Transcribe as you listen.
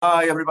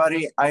Hi,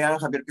 everybody. I am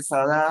Javier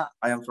Quezada.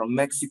 I am from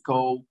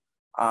Mexico.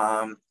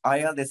 I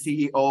am the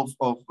CEO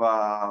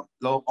of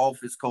law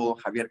office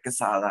called Javier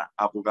Quezada,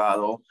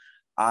 Abogado.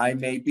 I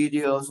make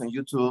videos on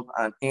YouTube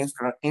and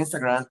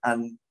Instagram,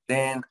 and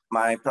then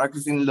my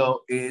practicing law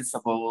is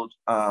about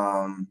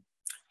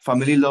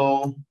family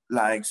law,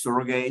 like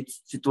surrogate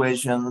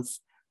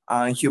situations,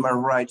 and human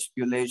rights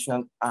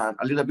violation, and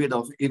a little bit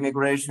of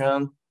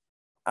immigration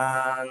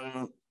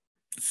and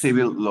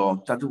civil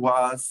law. That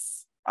was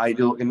I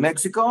do in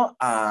Mexico,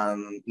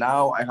 and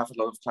now I have a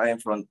lot of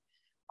clients from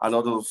a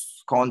lot of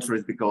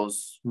countries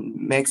because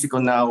Mexico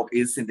now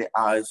is in the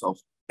eyes of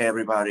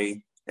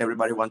everybody.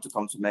 Everybody wants to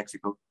come to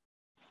Mexico.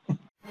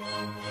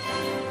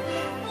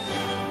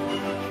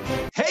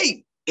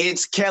 Hey,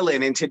 it's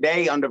Kellen, and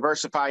today on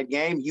Diversified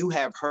Game, you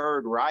have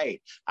heard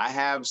right. I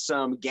have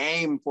some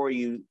game for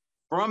you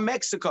from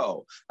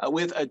Mexico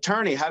with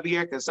attorney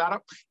Javier Quezada.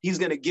 He's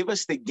going to give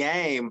us the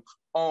game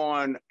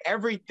on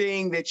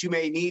everything that you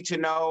may need to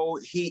know.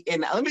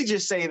 And let me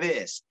just say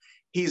this: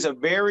 he's a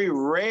very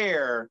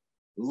rare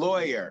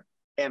lawyer,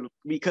 and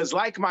because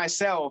like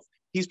myself,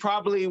 he's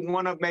probably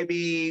one of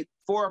maybe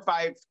 4 or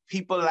 5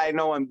 people that I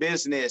know in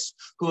business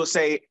who will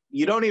say,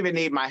 you don't even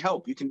need my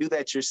help. You can do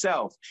that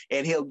yourself.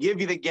 And he'll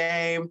give you the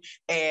game.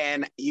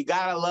 And you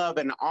got to love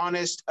an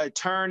honest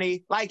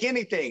attorney, like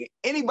anything.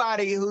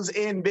 Anybody who's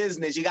in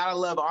business, you got to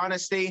love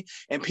honesty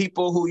and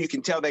people who you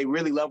can tell they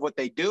really love what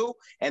they do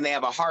and they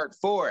have a heart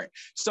for it.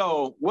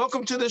 So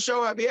welcome to the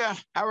show,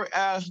 Javier.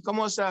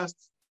 ¿Cómo estás?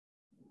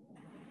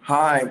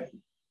 Hi,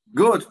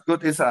 good.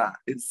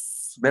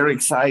 It's very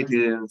exciting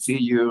to see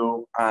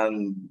you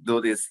and do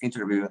this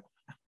interview.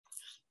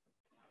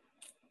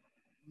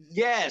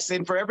 Yes,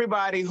 and for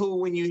everybody who,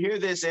 when you hear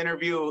this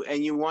interview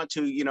and you want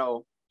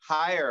to,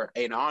 hire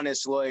an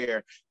honest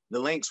lawyer, the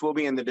links will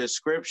be in the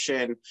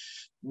description.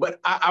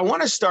 But I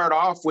want to start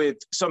off with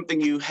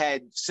something you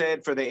had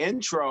said for the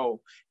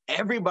intro.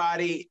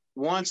 Everybody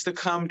wants to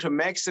come to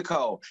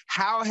Mexico.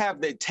 How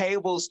have the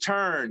tables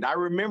turned? I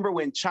remember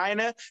when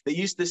China, they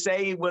used to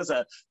say it was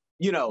a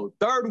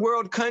third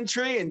world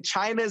country and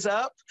China's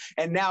up.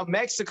 And now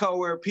Mexico,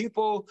 where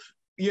people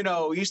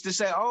used to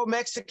say, oh,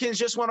 Mexicans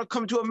just want to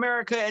come to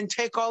America and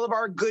take all of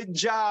our good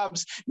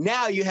jobs.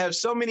 Now you have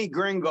so many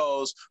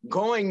gringos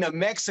going to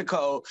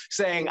Mexico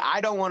saying, I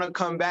don't want to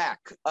come back.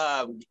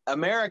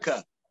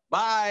 America,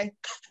 bye,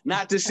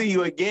 not to see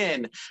you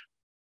again.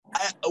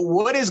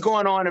 What is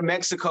going on in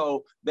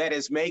Mexico that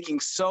is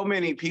making so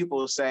many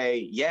people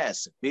say,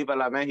 yes, viva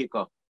la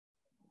Mexico?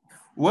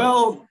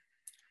 Well,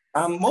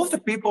 most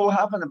of the people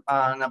have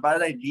a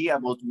bad idea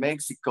about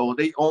Mexico.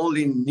 They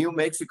only knew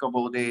Mexico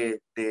about the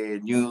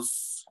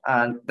news,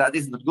 and that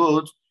is not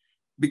good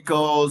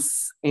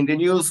because in the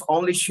news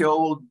only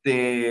show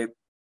the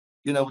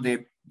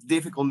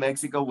difficult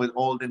Mexico with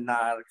all the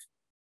narc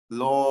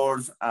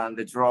laws and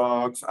the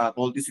drugs and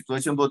all this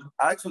situation. But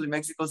actually,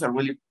 Mexico is a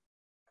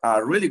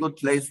really good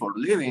place for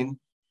living.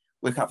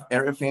 We have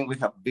everything. We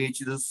have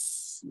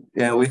beaches,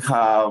 we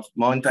have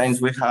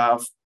mountains. We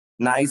have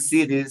nice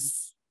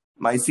cities.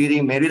 My city,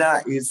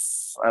 Merida,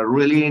 is a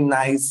really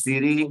nice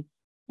city.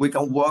 We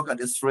can walk on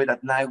the street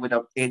at night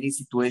without any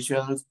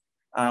situations.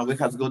 We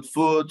have good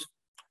food.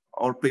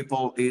 Our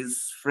people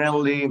is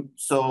friendly.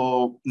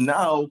 So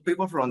now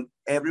people from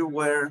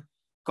everywhere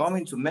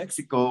coming to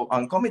Mexico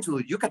and coming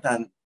to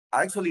Yucatan.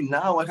 Actually,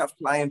 now I have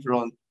clients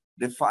from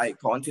the 5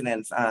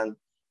 continents,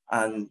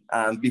 and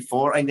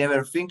before I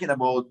never thinking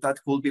about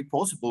that could be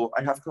possible.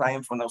 I have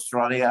clients from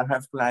Australia. I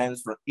have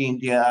clients from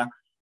India.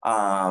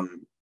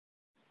 Um,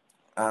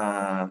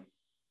 uh,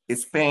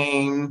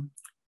 Spain,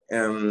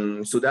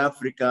 South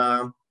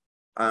Africa,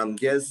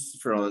 yes,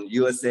 from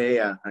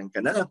USA and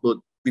Canada. But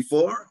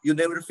before, you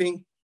never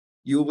think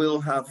you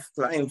will have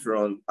clients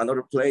from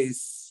another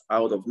place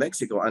out of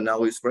Mexico. And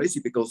now it's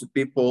crazy because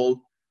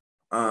people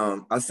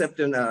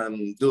accepting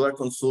and do a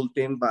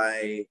consulting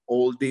by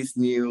all these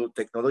new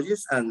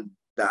technologies. And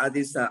that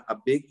is a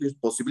big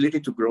possibility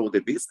to grow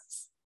the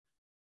business.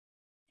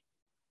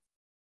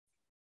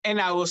 And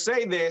I will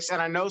say this,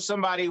 and I know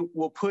somebody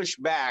will push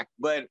back,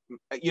 but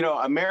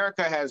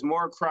America has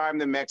more crime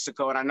than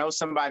Mexico. And I know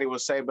somebody will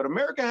say, but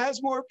America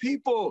has more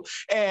people.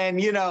 And,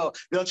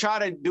 they'll try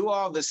to do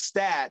all the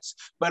stats.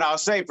 But I'll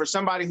say for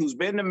somebody who's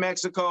been to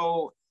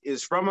Mexico,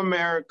 is from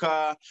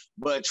America,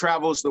 but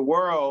travels the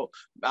world,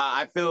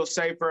 I feel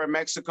safer in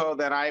Mexico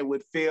than I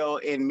would feel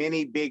in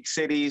many big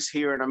cities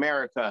here in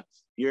America.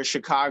 Your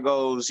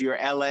Chicago's, your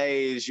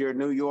LA's, your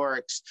New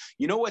York's.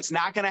 You know what's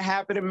not going to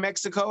happen in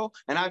Mexico?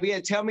 And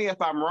Javier, tell me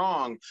if I'm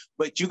wrong,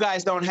 but you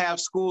guys don't have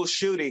school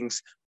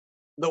shootings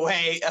the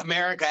way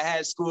America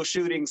has school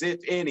shootings, if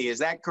any. Is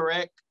that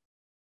correct?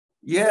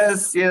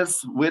 Yes,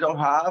 we don't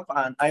have,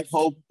 and I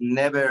hope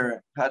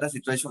never had a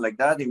situation like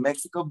that in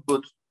Mexico.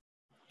 But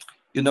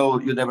you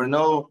never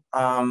know.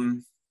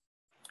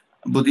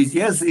 But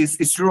yes,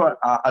 it's true.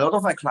 A lot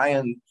of my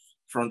clients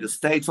from the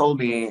States told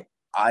me,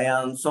 I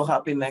am so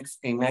happy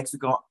in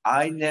Mexico.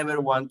 I never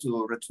want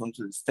to return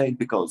to the state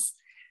because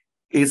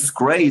it's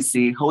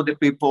crazy how the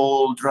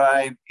people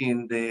drive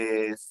in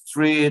the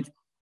street.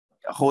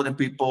 how the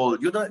people,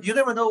 you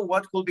never know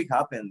what could be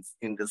happened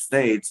in the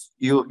States.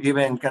 You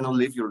even cannot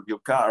leave your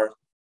car.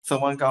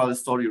 Someone can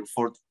store your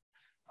four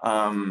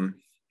um,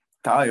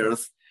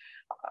 tires.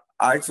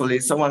 Actually,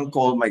 someone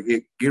called my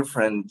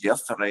girlfriend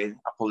yesterday,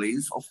 a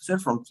police officer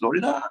from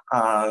Florida,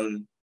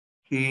 and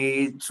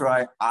he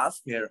tried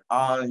ask her,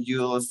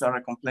 you start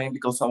a complaint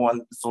because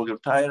someone stole your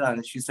tire,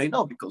 and she said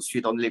no because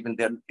she don't live in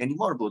there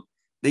anymore. But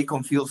they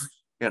confused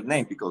her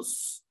name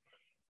because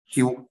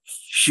he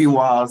she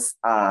was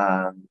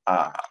a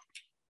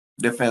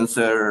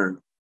defensor,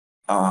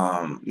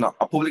 no,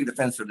 a public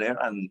defensor there,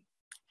 and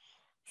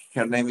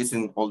her name is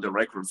in all the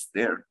records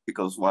there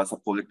because was a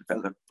public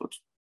defender. But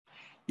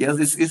yes,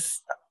 this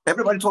is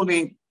everybody told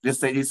me the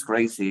state is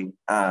crazy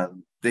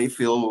and they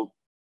feel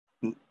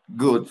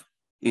good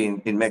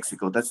in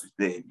Mexico. That's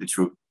the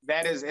truth.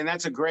 That is, and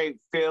that's a great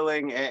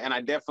feeling, and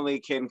I definitely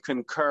can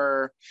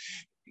concur.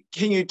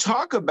 Can you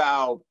talk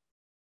about,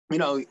 you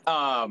know,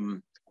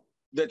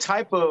 the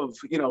type of,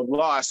 you know,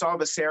 law? I saw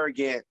the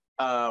surrogate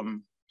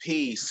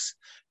piece.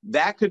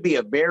 That could be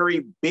a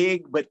very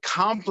big but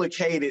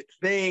complicated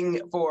thing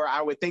for,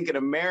 I would think, an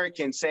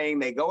American, saying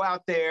they go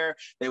out there,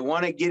 they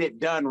want to get it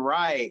done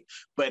right,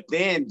 but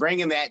then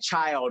bringing that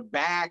child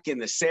back in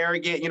the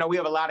surrogate, you know, we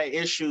have a lot of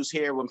issues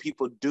here when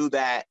people do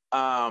that,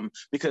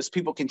 because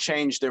people can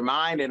change their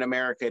mind in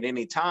America at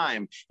any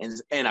time.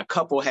 And a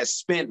couple has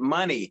spent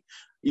money,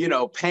 you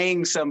know,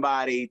 paying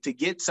somebody to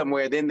get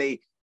somewhere, then they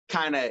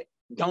kind of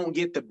don't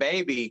get the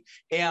baby.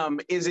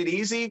 Is it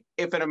easy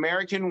if an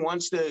American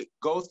wants to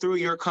go through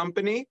your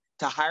company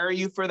to hire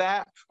you for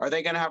that? Are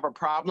they going to have a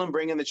problem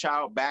bringing the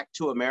child back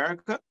to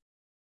America?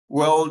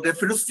 Well, the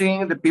first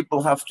thing that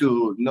people have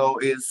to know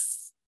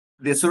is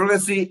the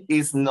surrogacy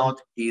is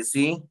not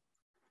easy.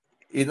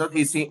 It's not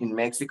easy in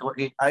Mexico.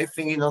 I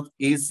think it's not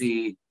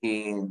easy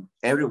in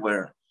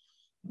everywhere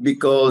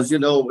because you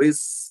know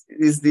it's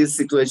this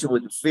situation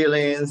with the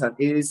feelings and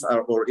is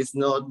or it's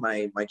not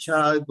my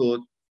child, but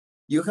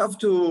you have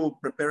to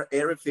prepare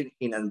everything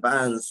in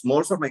advance.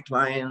 Most of my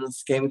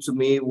clients came to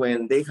me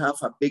when they have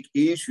a big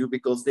issue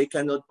because they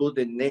cannot put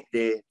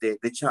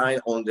the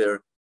child on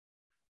their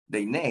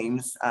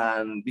names,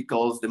 and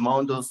because the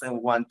mom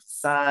doesn't want to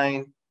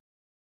sign.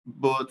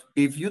 But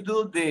if you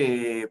do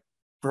the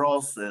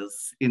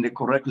process in the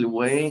correctly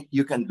way,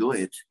 you can do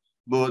it.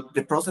 But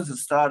the process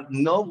start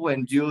not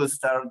when you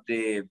start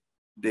the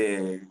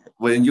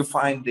when you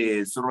find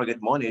the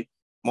surrogate mother.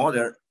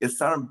 It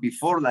start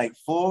before, like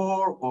 3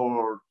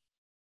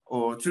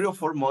 or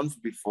 4 months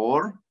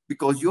before,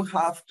 because you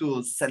have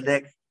to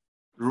select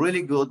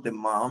really good the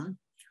mom,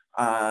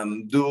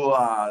 do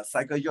a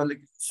psychological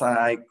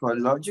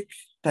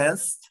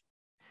test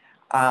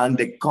and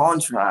the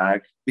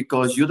contract,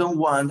 because you don't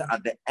want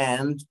at the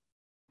end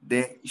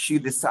that she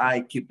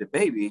decide keep the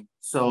baby.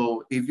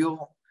 So if you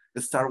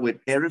start with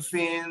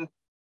everything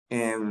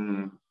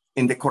in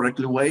the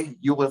correctly way,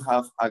 you will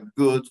have a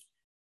good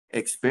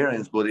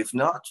experience. But if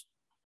not,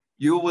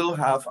 you will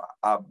have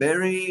a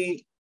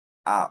really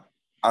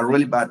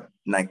bad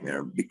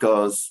nightmare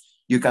because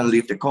you can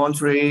leave the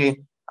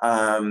country,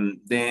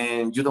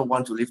 then you don't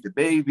want to leave the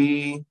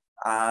baby,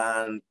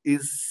 and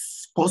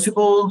it's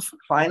possible to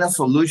find a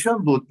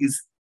solution, but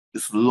it's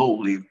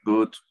slowly.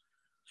 But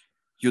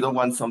you don't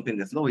want something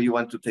that's slow. You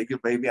want to take your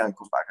baby and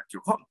come back at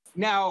your home.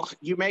 Now,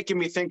 you're making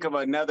me think of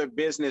another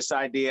business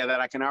idea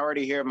that I can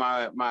already hear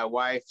my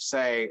wife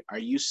say, are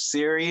you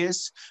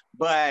serious?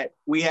 But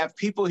we have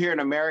people here in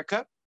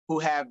America who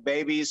have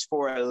babies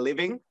for a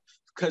living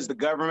because the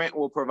government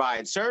will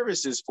provide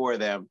services for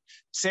them.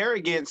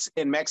 Surrogates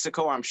in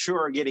Mexico, I'm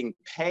sure, are getting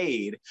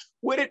paid.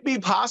 Would it be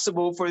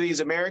possible for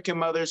these American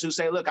mothers who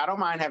say, look, I don't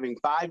mind having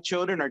 5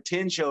 children or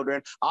 10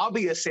 children. I'll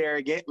be a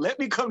surrogate. Let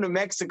me come to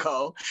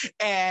Mexico.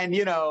 And,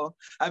 you know,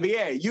 I mean,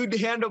 yeah, you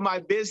handle my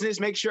business,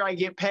 make sure I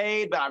get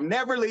paid, but I'm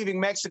never leaving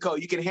Mexico.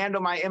 You can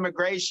handle my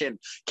immigration.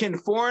 Can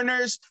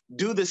foreigners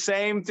do the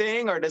same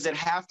thing, or does it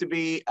have to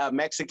be a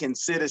Mexican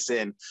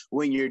citizen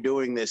when you're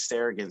doing this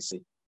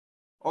surrogacy?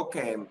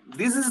 Okay,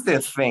 this is the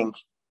thing.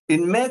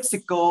 In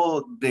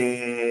Mexico,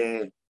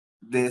 the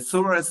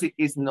surrogacy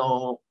is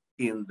not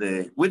in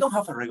the. We don't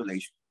have a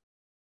regulation.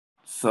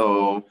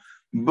 So,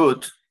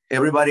 but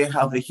everybody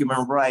have the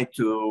human right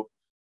to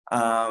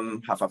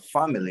have a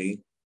family.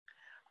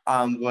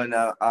 And when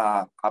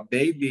a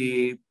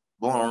baby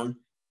born,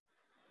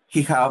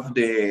 he have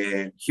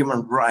the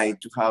human right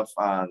to have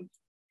a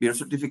birth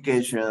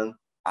certification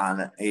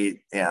and a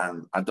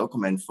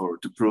document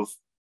to prove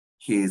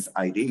his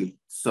ID.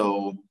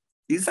 So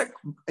it's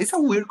a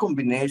weird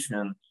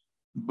combination,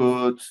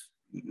 but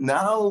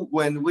now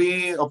when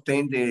we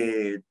obtain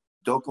the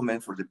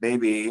document for the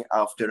baby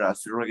after a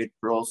surrogate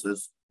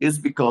process, it's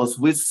because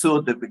we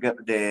sued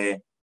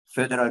the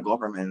federal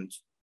government,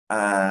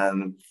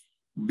 and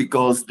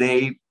because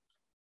they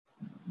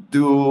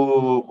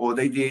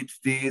did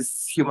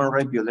this human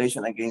right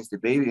violation against the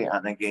baby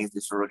and against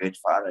the surrogate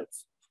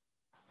parents.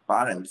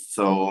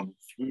 So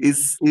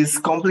it's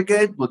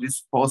complicated, but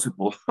it's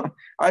possible.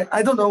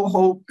 I don't know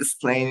how to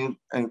explain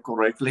it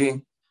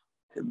correctly,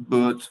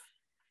 but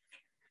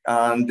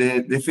And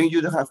the thing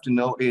you have to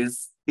know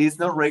is it's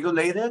not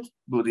regulated,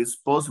 but it's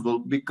possible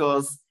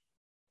because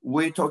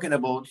we're talking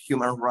about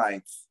human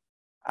rights.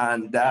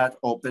 And that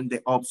opened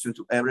the option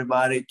to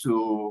everybody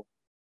to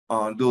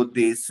do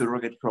this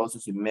surrogate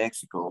process in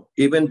Mexico,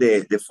 even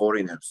the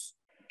foreigners.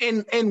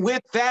 And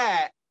with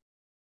that,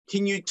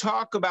 can you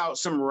talk about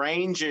some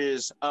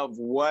ranges of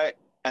what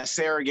a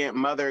surrogate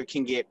mother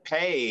can get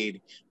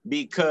paid?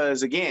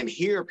 Because again,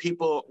 here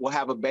people will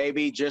have a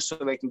baby just so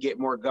they can get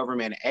more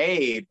government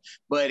aid.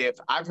 But if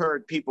I've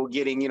heard people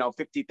getting,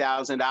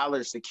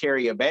 $50,000 to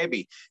carry a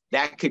baby,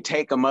 that could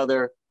take a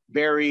mother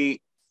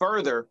very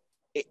further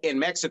in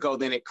Mexico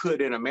than it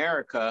could in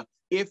America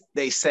if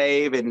they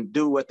save and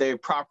do what they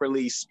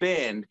properly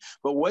spend.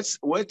 But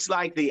what's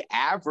like the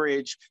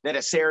average that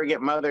a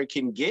surrogate mother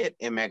can get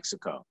in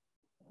Mexico?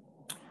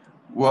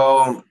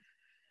 Well,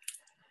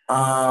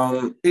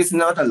 it's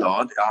not a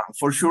lot.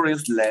 For sure,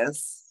 it's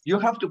less. You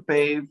have to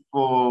pay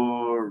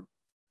for,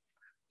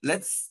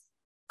 let's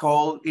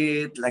call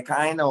it like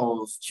kind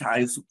of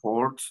child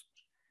support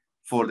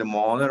for the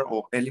mother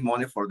or early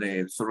money for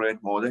the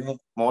surrogate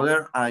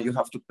mother, and you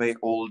have to pay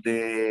all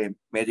the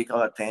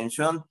medical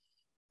attention,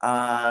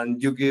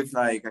 and you give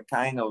like a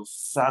kind of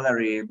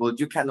salary, but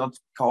you cannot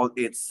call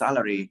it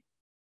salary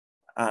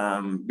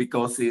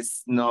because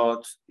it's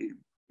not,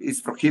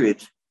 it's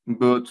prohibited.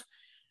 But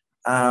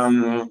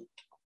um,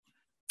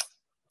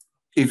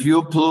 if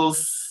you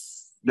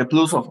plus the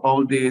plus of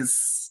all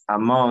these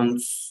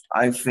amounts,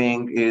 I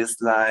think is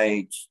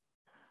like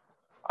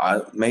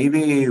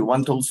maybe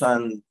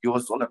 1,000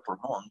 US dollar per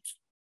month,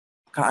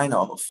 kind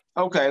of.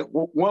 Okay,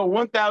 well,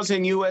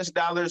 1,000 US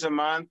dollars a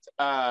month,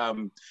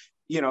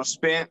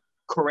 spent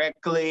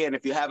correctly, and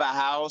if you have a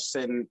house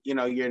and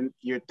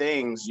your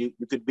things, you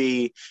could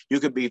be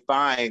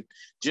fine.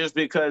 Just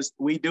because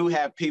we do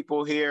have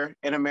people here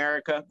in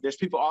America, there's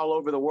people all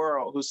over the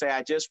world who say,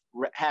 I just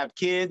have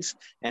kids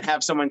and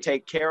have someone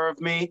take care of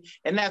me,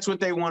 and that's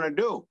what they want to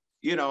do.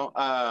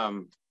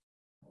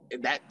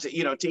 That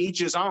to each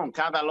his own.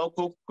 Cada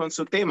loco con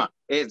su tema.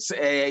 It's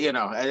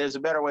there's a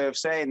better way of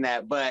saying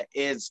that, but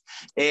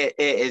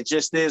it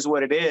just is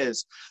what it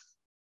is.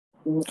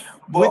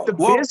 With the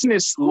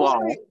business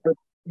law.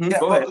 Yeah,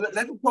 go ahead.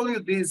 let me tell you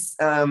this.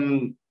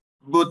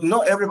 But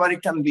not everybody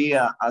can be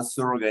a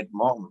surrogate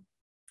mom.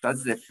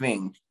 That's the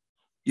thing.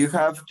 You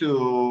have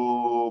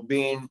to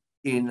be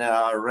in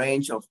a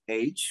range of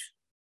age.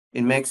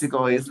 In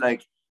Mexico, it's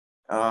like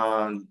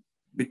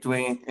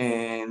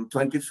between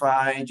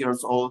 25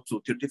 years old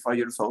to 35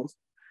 years old.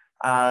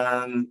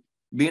 And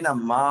being a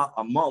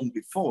mom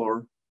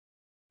before,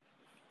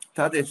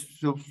 that is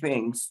two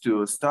things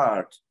to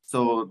start.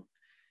 So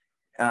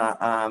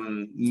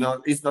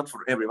no, it's not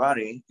for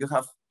everybody. You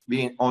have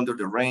been under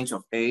the range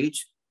of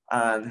age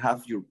and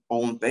have your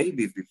own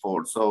babies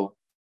before. So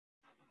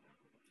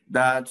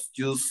that's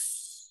just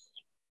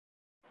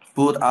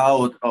put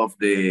out of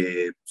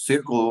the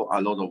circle a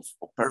lot of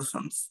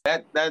persons.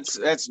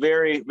 That's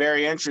very,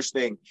 very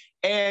interesting.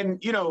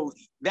 And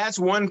that's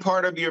one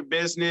part of your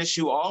business.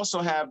 You also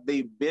have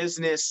the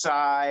business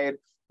side.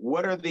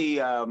 What are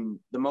the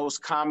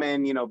most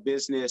common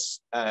business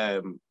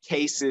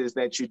cases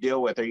that you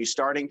deal with? Are you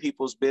starting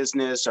people's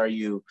business? Are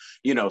you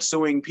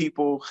suing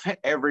people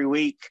every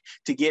week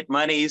to get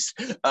monies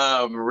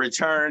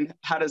returned?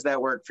 How does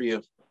that work for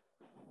you?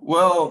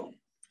 Well,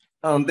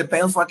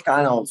 depends what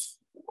kind of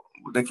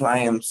the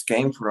clients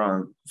came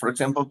from. For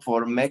example,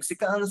 for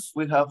Mexicans,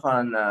 we have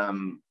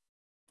a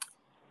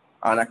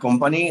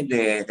company,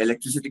 the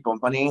electricity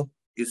company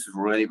is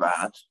really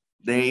bad.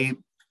 They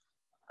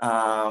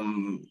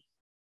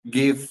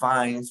give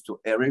fines to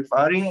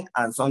everybody,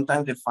 and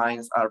sometimes the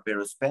fines are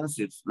very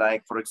expensive.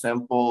 Like, for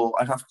example,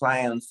 I have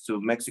clients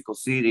to Mexico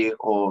City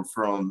or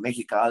from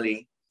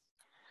Mexicali,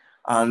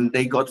 and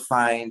they got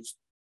fined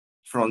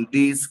from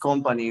this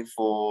company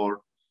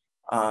for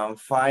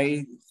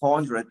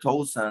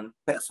 500,000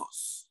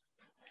 pesos.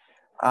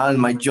 And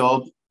my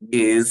job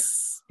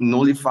is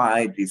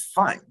nullify these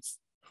fines.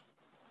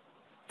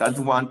 That's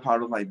one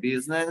part of my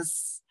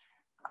business,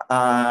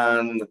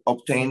 and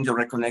obtain the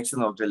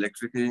recognition of the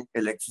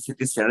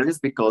electricity service,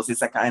 because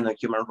it's a kind of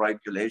human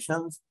rights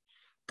violations.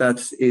 That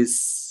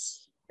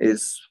is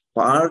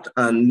part,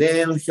 and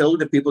then help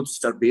the people to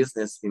start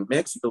business in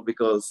Mexico,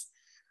 because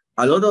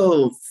a lot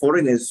of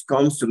foreigners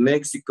comes to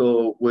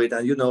Mexico with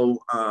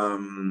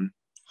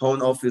home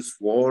office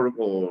work,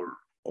 or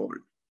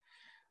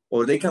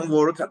they can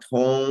work at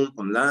home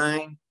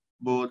online,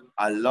 but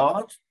a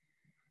lot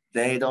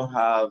they don't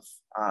have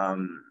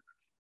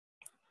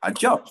a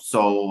job,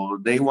 so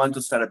they want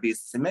to start a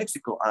business in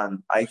Mexico,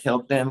 and I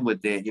help them with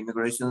the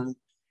immigration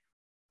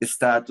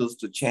status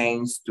to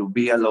change to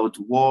be allowed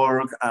to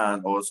work,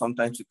 and or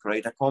sometimes to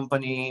create a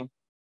company.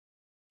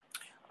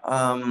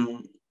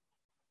 And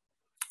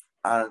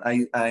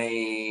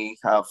I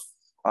have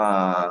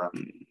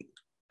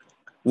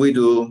we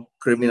do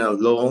criminal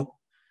law,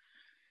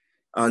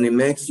 and in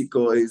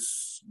Mexico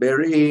it's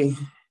very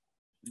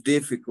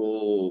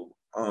difficult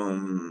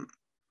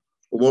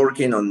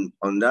working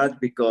on that,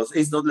 because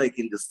it's not like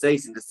in the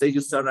States. In the States,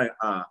 you start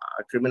a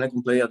criminal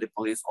complaint at the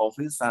police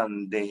office,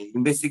 and the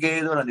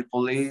investigator and the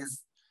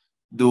police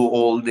do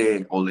all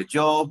the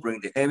job, bring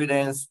the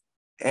evidence,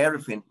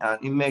 everything.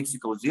 And in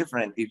Mexico, it's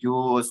different. If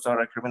you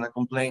start a criminal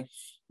complaint,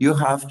 you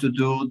have to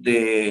do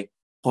the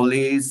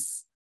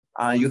police,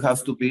 you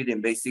have to be the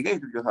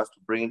investigator, you have to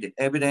bring the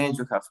evidence,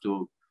 you have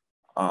to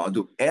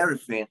do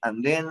everything.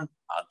 And then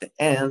at the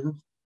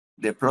end,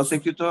 the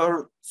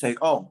prosecutor say,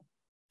 oh,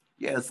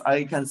 yes,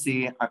 I can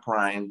see a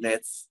crime.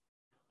 Let's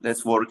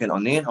work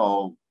on it.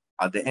 Or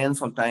at the end,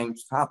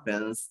 sometimes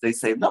happens, they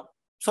say, no,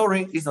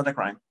 sorry, it's not a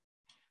crime.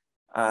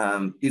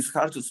 It's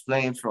hard to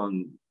explain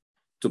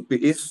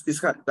it's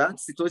hard, that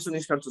situation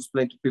is hard to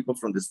explain to people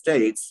from the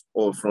States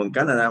or from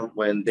Canada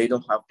when they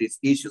don't have these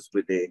issues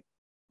with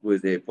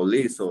the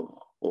police, or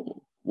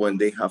when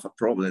they have a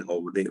problem,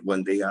 or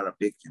when they are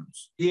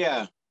victims.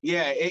 Yeah,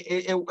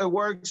 it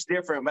works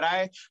different, but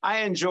I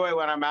enjoy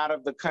when I'm out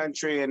of the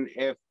country, and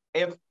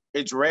if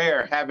it's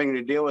rare having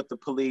to deal with the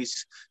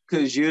police,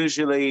 because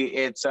usually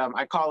it's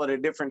I call it a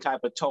different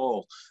type of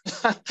toll.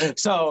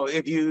 So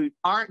if you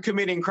aren't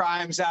committing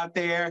crimes out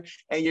there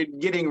and you're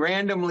getting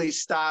randomly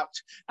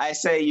stopped, I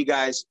say you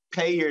guys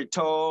pay your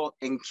toll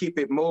and keep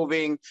it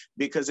moving,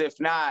 because if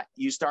not,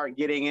 you start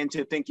getting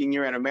into thinking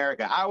you're in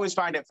America. I always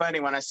find it funny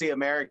when I see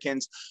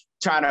Americans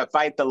trying to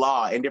fight the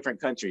law in different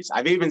countries.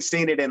 I've even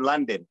seen it in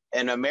London,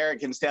 and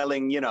Americans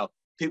telling,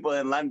 people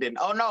in London,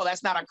 oh no,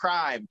 that's not a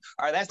crime,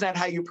 or that's not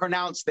how you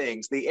pronounce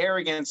things. The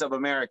arrogance of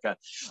America.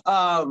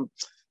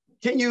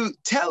 Can you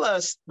tell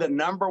us the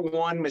number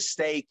one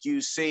mistake you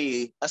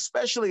see,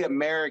 especially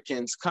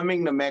Americans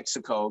coming to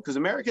Mexico? Because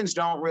Americans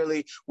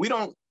we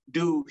don't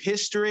do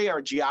history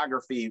or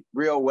geography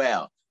real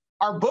well.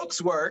 Our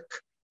books work,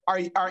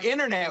 our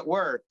internet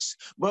works,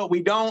 but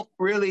we don't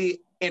really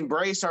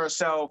embrace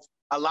ourselves,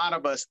 a lot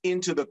of us,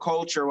 into the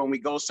culture when we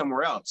go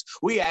somewhere else.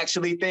 We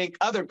actually think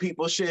other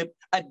people should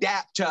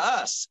adapt to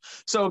us.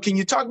 So can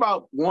you talk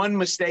about one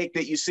mistake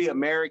that you see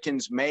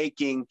Americans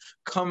making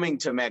coming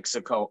to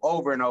Mexico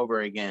over and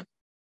over again?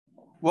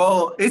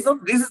 Well, this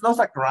is not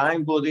a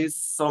crime, but it's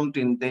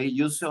something they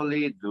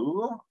usually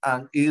do,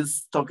 and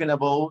is talking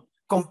about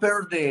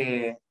compare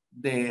the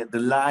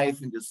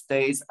life in the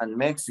States and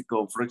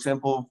Mexico. For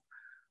example,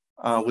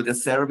 with the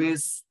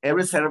service,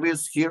 every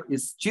service here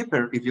is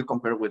cheaper if you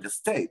compare with the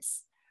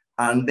States.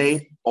 And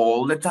they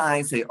all the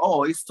time say,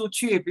 oh, it's too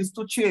cheap, it's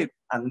too cheap.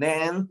 And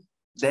then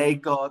they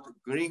got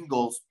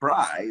gringos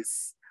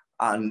price.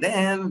 And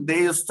then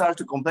they start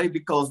to complain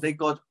because they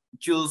got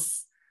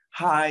just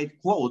high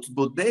quotes.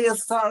 But they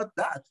start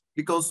that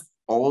because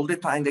all the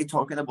time they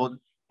talking about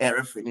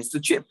everything is too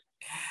cheap.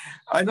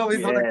 I know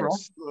it's not a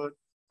crime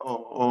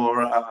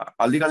or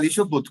a legal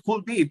issue, but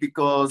could be,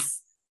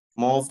 because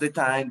most of the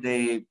time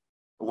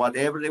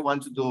whatever they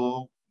want to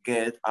do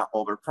get an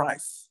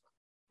overprice.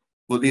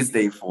 But it's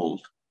their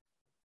fault,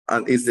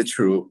 and it's the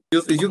truth.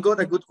 If you got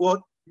a good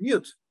quote,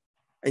 mute,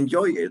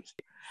 enjoy it.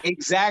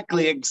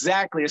 Exactly.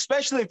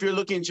 Especially if you're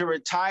looking to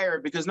retire,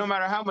 because no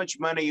matter how much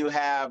money you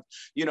have,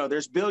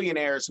 there's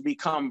billionaires who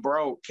become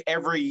broke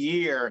every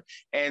year.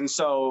 And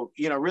so,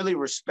 really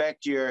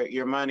respect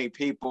your money,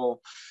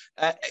 people.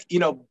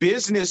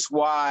 Business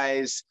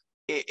wise,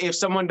 if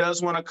someone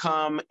does want to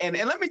come, and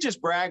let me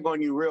just brag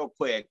on you real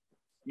quick,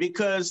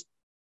 because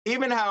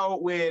even how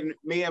when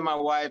me and my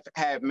wife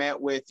had met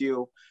with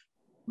you,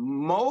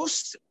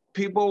 most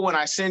people, when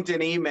I sent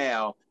an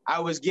email, I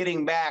was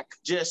getting back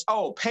just,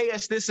 oh, pay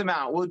us this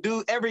amount. We'll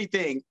do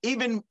everything,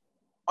 even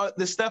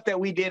the stuff that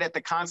we did at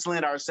the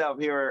consulate ourselves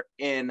here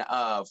in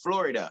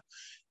Florida.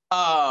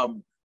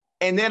 And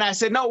then I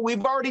said, no,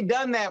 we've already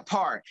done that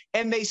part.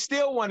 And they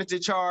still wanted to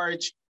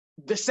charge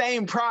the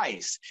same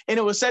price. And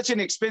it was such an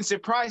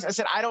expensive price. I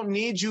said, I don't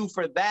need you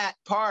for that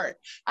part.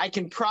 I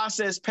can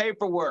process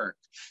paperwork.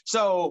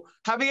 So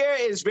Javier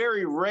is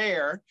very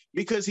rare,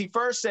 because he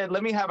first said,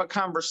 let me have a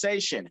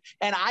conversation.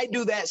 And I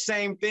do that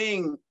same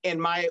thing in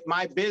my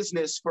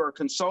business for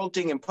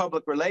consulting and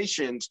public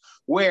relations,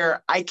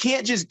 where I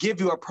can't just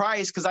give you a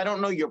price because I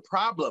don't know your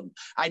problem.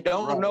 I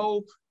don't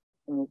know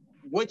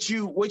what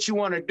you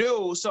want to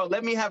do. So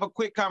let me have a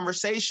quick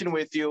conversation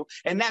with you.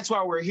 And that's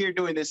why we're here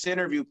doing this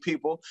interview,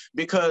 people,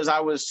 because I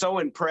was so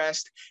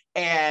impressed.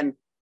 And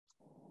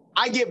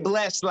I get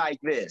blessed like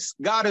this.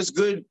 God is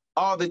good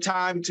all the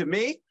time to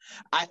me.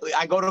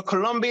 I go to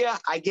Colombia,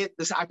 I get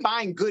this, I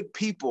find good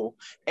people.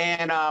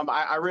 And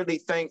I really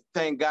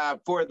thank God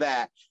for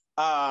that.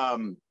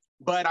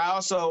 But I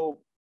also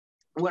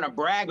want to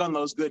brag on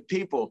those good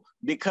people,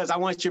 because I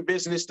want your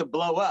business to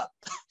blow up.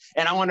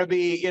 And I want to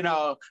be,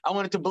 I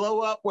want it to blow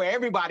up where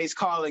everybody's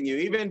calling you,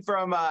 even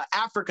from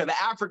Africa, the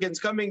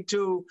Africans coming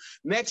to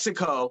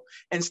Mexico,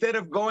 instead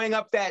of going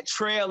up that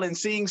trail and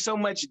seeing so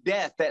much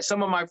death that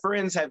some of my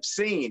friends have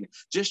seen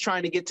just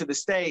trying to get to the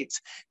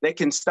States, they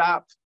can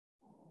stop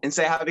and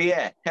say,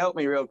 Javier, help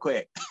me real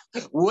quick.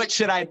 What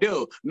should I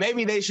do?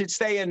 Maybe they should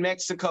stay in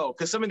Mexico,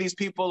 because some of these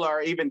people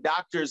are even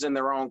doctors in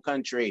their own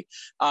country,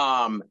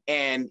 and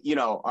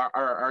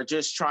are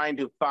just trying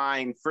to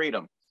find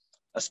freedom.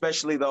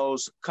 especially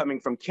those coming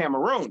from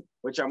Cameroon,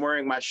 which I'm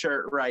wearing my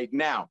shirt right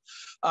now.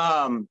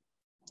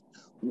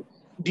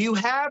 Do you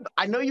have,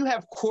 I know you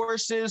have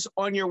courses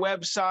on your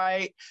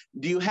website.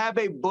 Do you have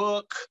a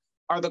book?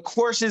 Are the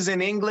courses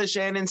in English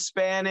and in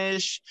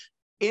Spanish?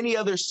 Any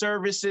other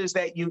services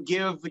that you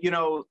give, you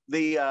know,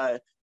 the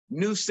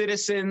new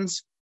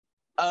citizens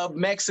of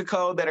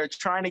Mexico that are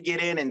trying to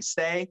get in and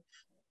stay?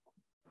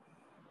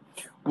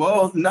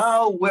 Well,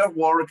 now we're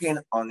working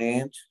on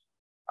it,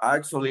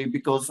 actually,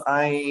 because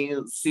I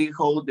see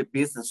how the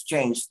business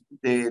changed.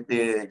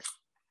 The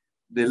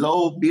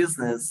law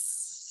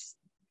business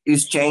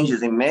is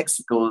changes in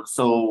Mexico,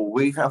 so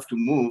we have to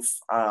move.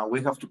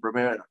 We have to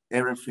prepare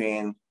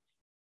everything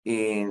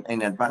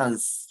in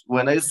advance.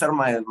 When I start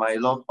my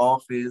law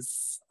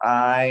office,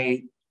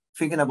 I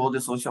thinking about the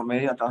social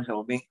media that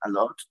helped me a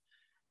lot.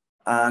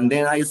 And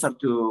then I start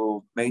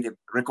to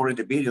record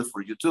the videos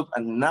for YouTube.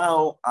 And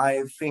now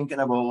I'm thinking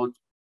about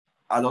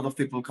a lot of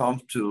people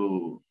come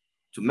to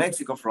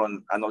Mexico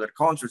from another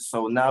country.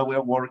 So now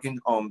we're working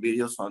on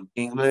videos on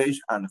English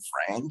and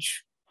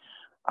French.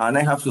 And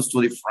I have to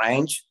study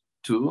French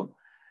too.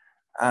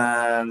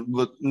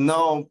 But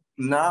no,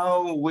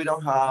 now we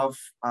don't have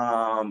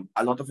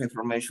a lot of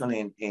information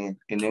in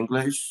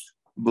English,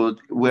 but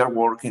we're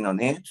working on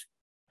it.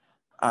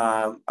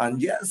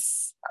 And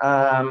yes,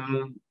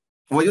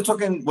 when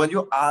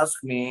you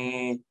ask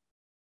me,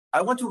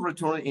 I want to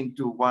return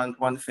into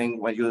one thing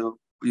when you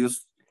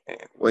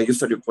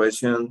start your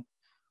question.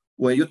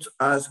 When you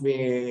ask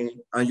me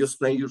and you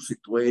explain your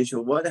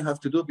situation, what I have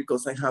to do,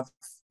 because I have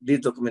this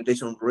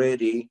documentation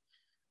ready.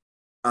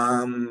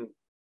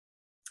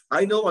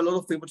 I know a lot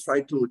of people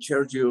try to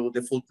charge you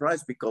the full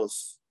price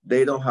because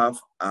they don't have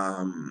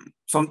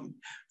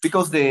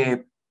because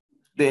the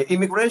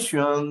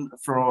immigration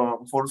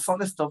for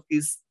some stuff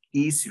is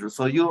easier.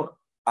 So you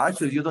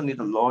don't need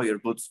a lawyer,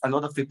 but a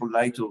lot of people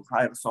like to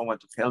hire someone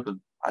to help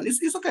them, and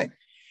it's okay.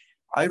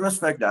 I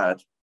respect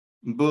that,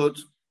 but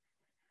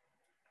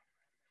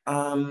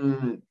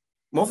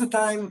most of the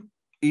time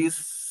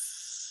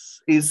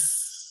is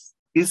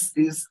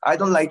I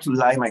don't like to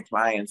lie my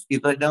clients.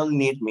 If they don't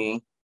need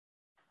me,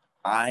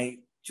 I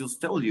just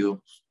tell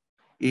you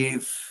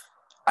if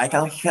I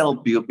can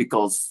help you,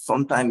 because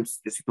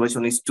sometimes the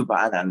situation is too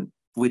bad and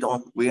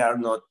we are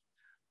not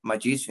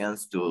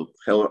magicians to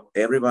help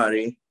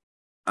everybody.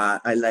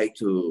 I like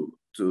to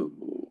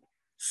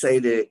say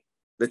the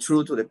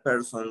truth to the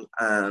person,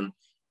 and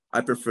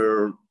I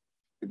prefer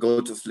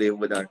go to sleep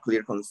with a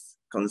clear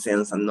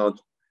conscience and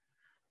not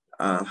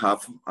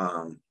have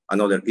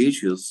another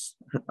issues.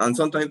 And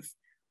sometimes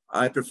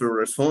I prefer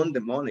refund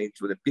the money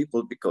to the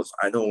people because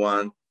I don't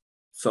want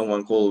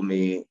someone call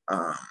me.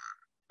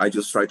 I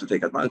just try to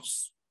take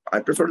advantage. I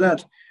prefer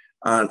that,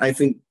 and I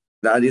think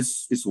that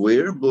is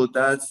weird, but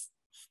that's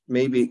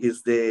maybe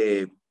is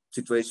the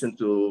situation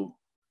to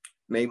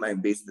make my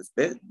business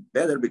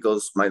better,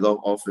 because my law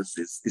office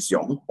is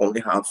young,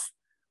 only have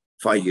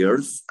 5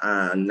 years,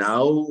 and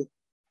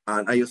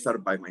I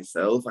started by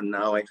myself, and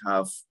now I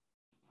have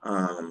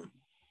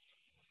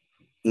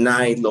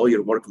 9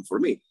 lawyers working for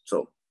me.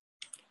 So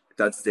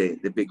that's the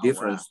big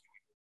difference. Wow.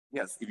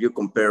 Yes, if you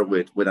compare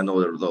with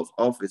another law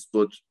office,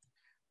 but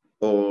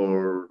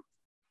our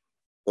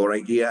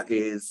idea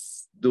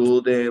is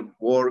do the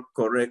work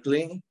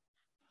correctly,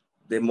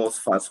 the most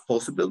fast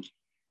possible,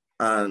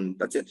 and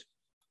that's it.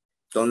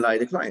 Don't lie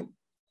to the client.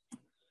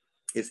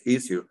 It's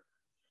easier.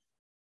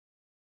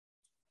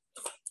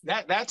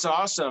 That's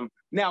awesome.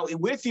 Now,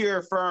 with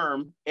your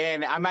firm,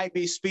 and I might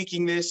be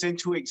speaking this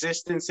into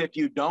existence if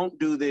you don't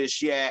do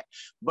this yet,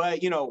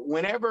 but, you know,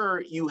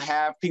 whenever you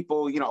have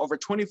people, you know, over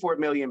 24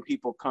 million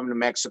people come to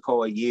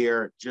Mexico a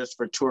year just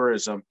for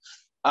tourism.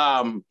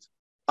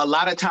 A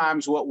lot of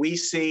times what we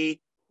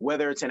see,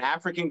 whether it's an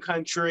African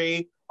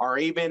country or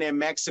even in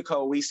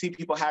Mexico, we see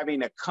people having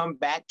to come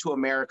back to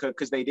America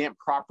because they didn't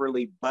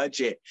properly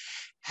budget.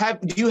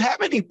 Do you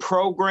have any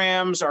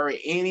programs or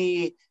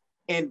any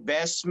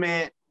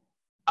investment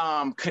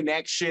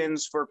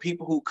connections for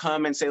people who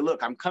come and say,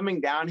 look, I'm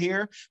coming down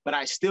here, but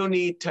I still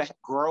need to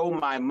grow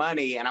my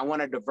money and I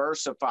want to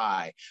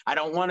diversify. I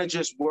don't want to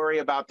just worry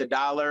about the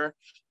dollar.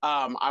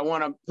 I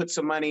want to put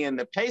some money in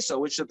the peso,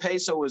 which the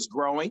peso is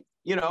growing,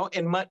 you know,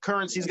 and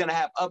currency is going to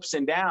have ups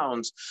and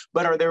downs.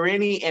 But are there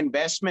any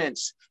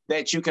investments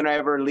that you can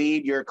ever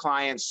lead your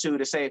clients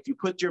to say, if you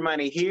put your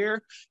money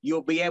here,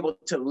 you'll be able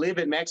to live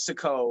in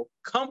Mexico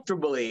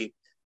comfortably,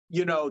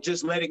 you know,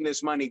 just letting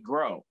this money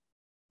grow?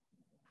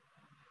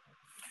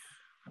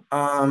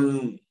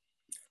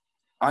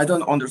 I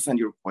don't understand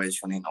your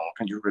question, you know.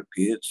 Can you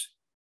repeat?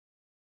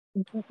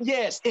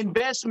 Yes,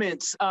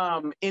 investments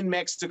in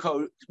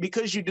Mexico,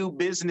 because you do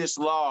business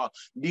law.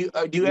 Do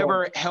you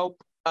ever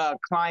help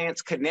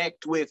clients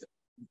connect with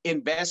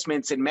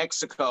investments in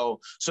Mexico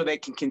so they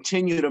can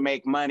continue to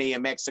make money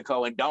in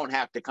Mexico and don't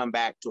have to come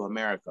back to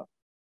America?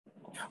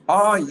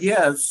 Oh,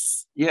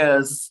 yes.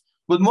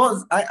 But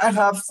I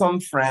have some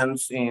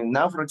friends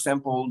now, for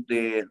example,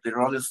 the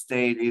real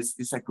estate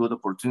is a good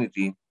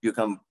opportunity. You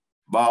can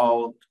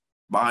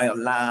buy a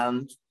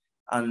land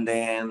and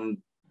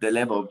then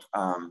developed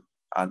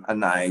a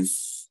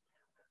nice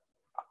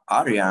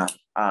area,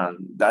 and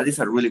that is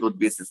a really good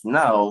business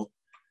now.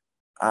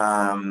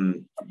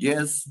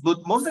 Yes,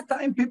 but most of the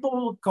time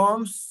people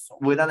comes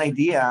with an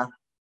idea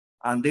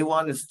and they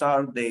want to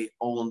start their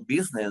own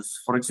business.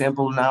 For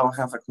example, now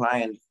I have a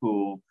client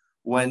who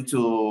went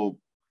to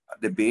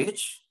the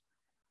beach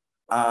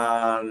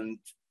and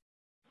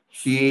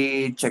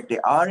he checked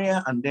the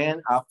area, and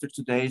then after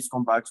 2 days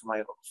come back to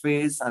my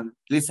office and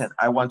listen,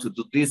 I want to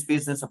do this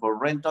business about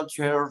rental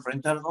chairs,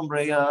 rental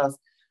umbrellas,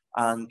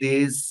 and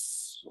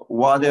these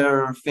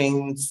water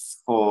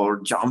things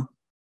for jump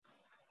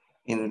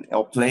in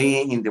or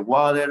playing in the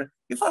water.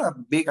 He had a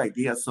big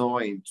idea. So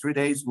in 3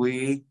 days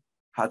we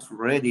had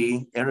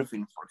ready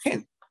everything for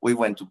him. We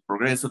went to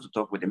Progreso to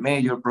talk with the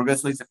mayor.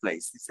 Progreso is a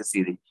place, it's a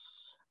city.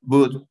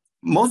 But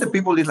most of the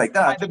people is like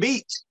that. By the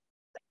beach.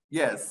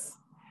 Yes.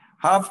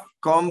 Have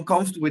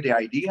comes with the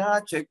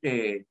idea, check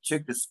the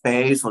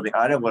space or the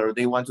area where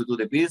they want to do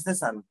the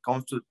business, and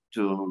comes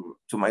to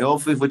my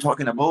office. We're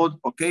talking about,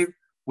 okay,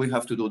 we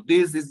have to do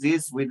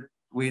this.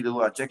 We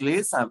do a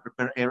checklist and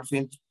prepare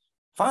everything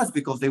fast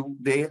because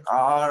they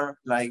are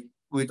like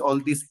with all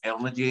this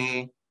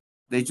energy.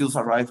 They just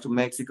arrived to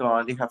Mexico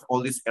and they have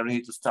all this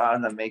energy to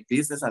start and make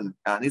business, and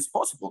it's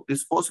possible.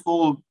 It's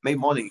possible to make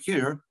money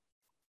here.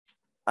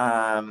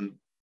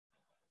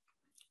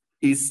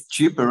 Is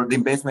cheaper, the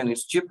investment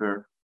is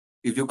cheaper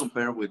if you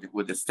compare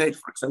with the States,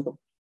 for example.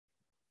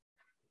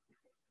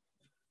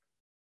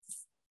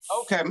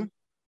 Okay.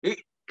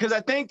 Because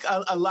I think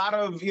a lot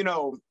of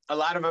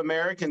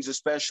Americans,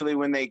 especially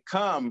when they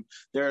come,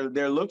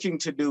 they're looking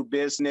to do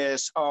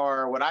business,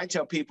 or what I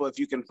tell people, if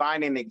you can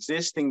find an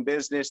existing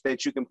business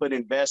that you can put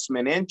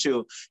investment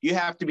into, you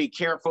have to be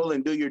careful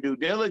and do your due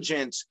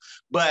diligence.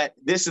 But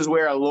this is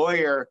where a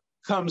lawyer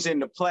comes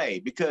into play,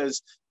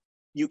 because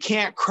you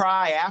can't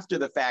cry after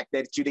the fact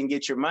that you didn't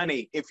get your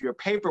money if your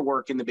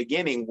paperwork in the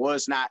beginning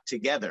was not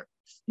together.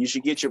 You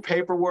should get your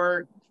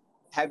paperwork,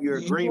 have your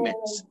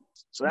agreements.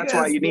 So that's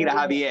why you need a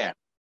Javier.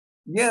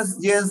 Yes.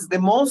 The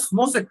most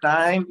of the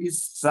time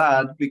is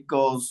sad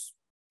because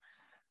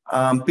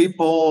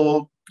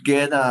people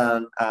get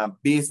a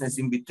business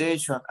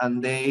invitation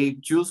and they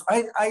choose.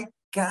 I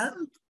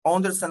can't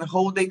understand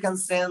how they can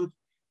send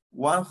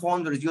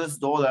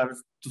 $100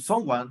 to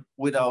someone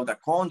without a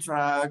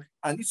contract.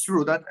 And it's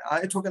true that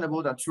I'm talking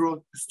about a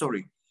true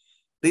story.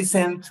 They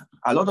sent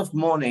a lot of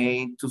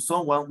money to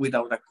someone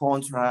without a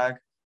contract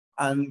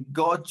and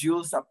got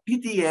just a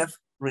PDF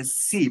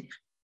receipt.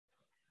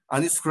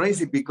 And it's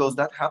crazy because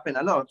that happened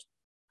a lot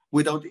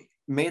without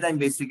made an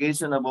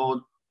investigation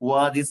about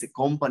what is the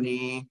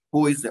company,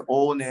 who is the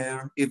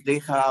owner, if they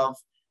have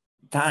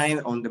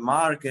time on the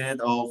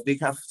market, or if they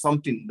have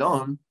something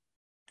done.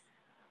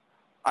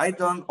 I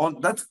don't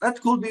on that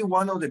could be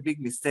one of the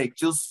big mistakes.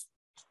 Just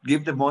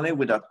give the money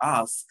without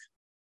ask,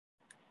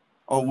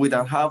 or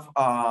without have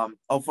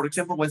or for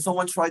example, when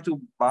someone tries to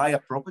buy a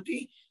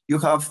property, you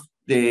have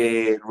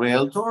the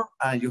realtor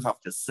and you have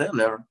the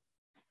seller,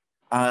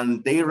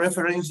 and they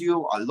reference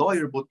you a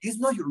lawyer, but it's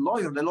not your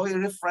lawyer. The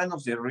lawyer is a friend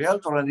of the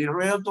realtor, and the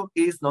realtor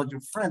is not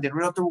your friend. The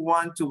realtor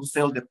wants to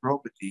sell the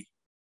property,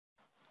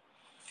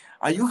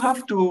 and you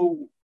have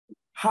to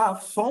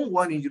have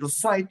someone in your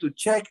side to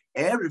check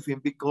everything,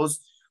 because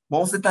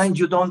most of the time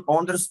you don't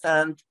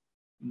understand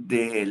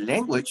the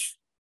language.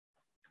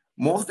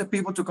 Most of the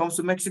people who come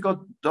to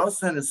Mexico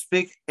doesn't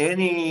speak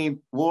any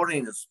word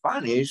in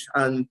Spanish,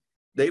 and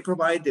they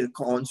provide the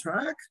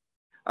contract,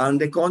 and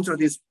the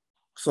contract is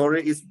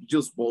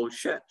just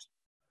bullshit.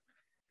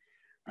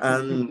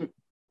 And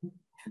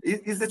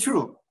it's the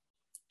truth.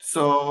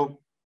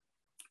 So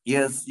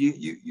yes,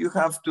 you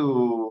have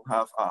to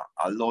have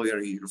a lawyer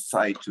in your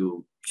side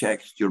to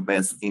check your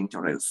best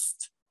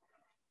interest.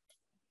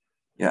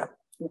 Yeah.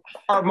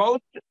 Are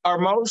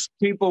most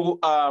people,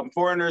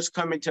 foreigners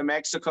coming to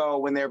Mexico,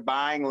 when they're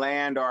buying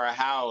land or a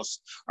house,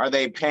 are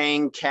they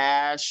paying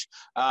cash?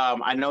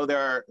 I know there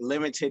are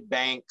limited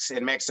banks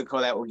in Mexico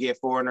that will give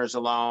foreigners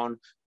a loan.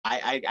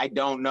 I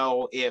don't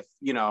know if,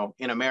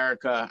 in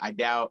America, I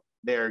doubt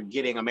they're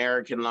getting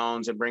American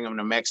loans and bring them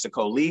to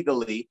Mexico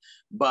legally,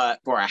 but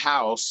for a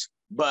house.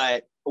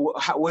 But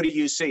what do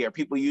you see? Are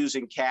people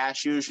using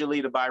cash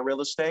usually to buy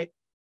real estate?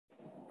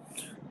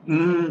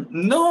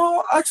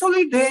 No,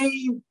 actually,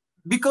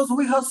 because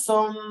we have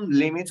some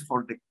limits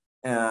for the,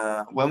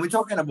 when we're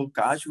talking about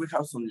cash, we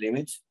have some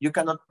limits. You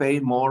cannot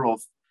pay more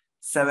of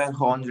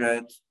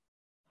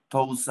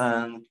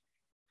 700,000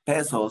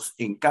 pesos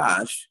in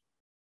cash.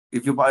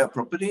 If you buy a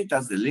property,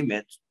 that's the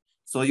limit.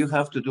 So you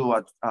have to do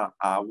a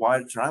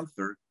wire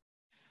transfer.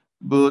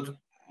 But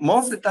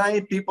most of the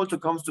time, people who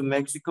come to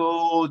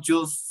Mexico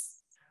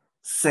just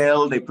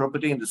sell the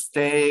property in the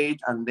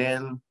state and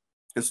then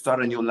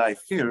start a new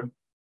life here.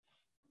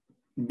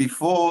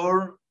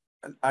 Before,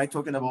 I'm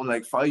talking about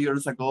like 5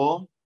 years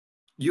ago,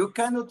 you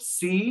cannot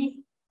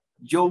see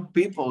young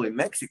people in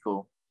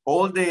Mexico.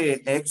 All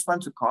the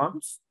expats who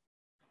comes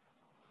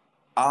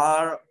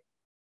are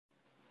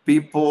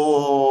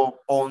people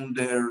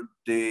under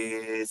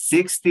the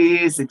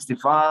 60,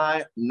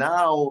 65.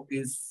 Now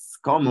is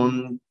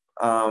common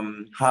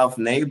have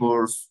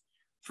neighbors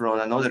from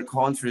another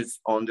countries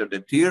under the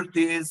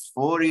 30s,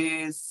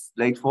 40s,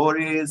 late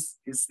 40s.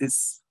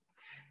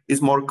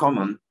 It's more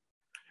common.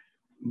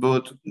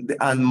 But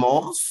and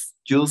most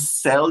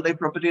just sell their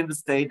property in the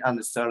state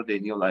and start their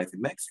new life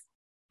in Mexico.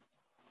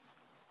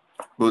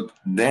 But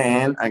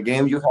then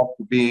again, you have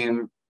to be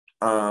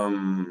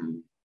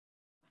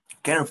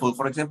careful.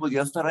 For example,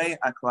 yesterday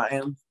a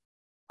client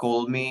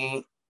called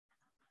me.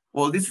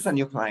 Well, this is a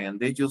new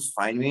client. They just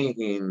find me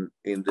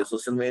in the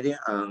social media,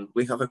 and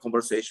we have a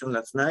conversation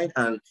last night.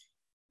 And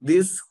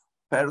this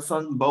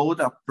person bought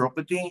a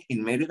property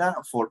in Merida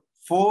for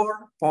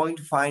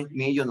 4.5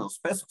 million of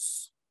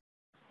pesos.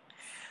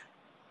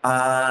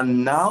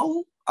 And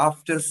now,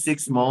 after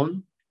 6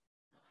 months,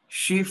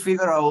 she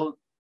figured out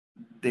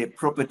the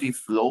property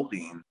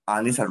flooding,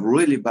 and it's a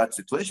really bad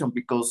situation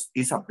because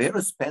it's a very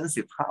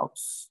expensive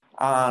house.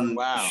 And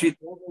she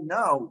told me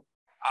now,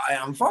 I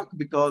am fucked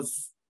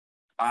because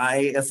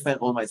I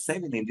spent all my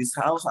savings in this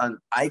house and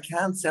I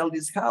can't sell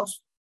this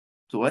house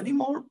to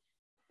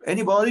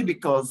anybody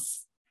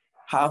because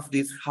have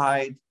this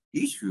high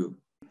issue.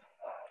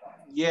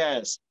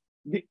 Yes.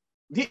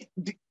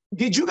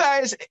 Did you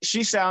guys,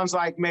 she sounds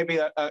like maybe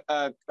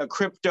a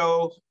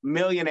crypto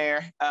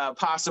millionaire,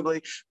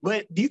 possibly,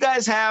 but do you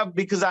guys have,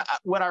 because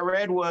what I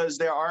read was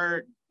there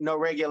are no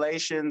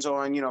regulations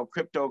on,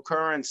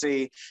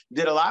 cryptocurrency.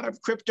 Did a lot of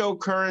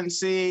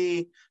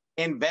cryptocurrency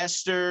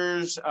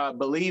investors,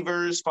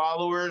 believers,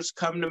 followers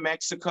come to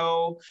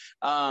Mexico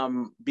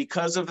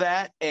because of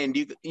that?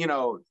 And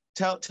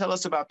tell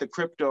us about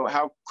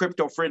how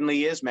crypto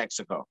friendly is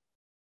Mexico?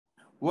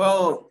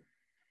 Well,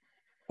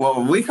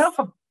 we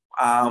have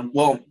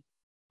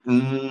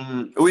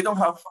we don't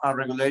have a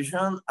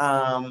regulation.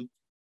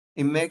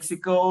 In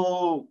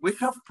Mexico, we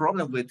have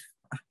problem with.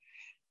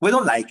 We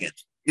don't like it.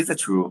 It's the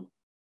truth.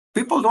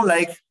 People don't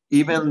like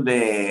even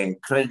the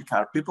credit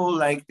card. People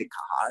like the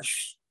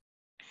cash.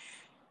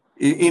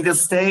 In the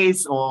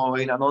States or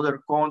in other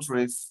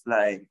countries,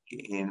 like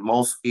in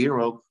most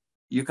Europe,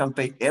 you can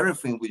pay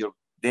everything with your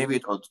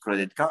debit or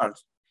credit card.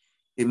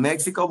 In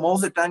Mexico,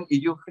 most of the time,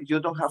 if you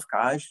don't have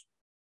cash,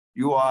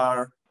 you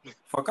are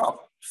fuck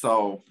up.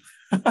 So,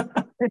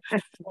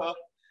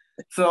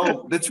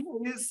 so the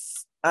truth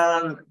is,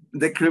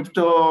 the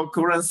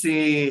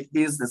cryptocurrency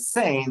is the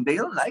same. They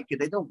don't like it.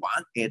 They don't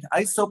want it.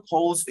 I saw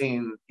posts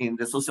in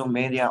the social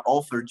media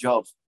offer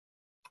jobs.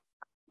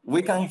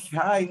 We can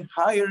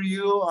hire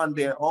you, and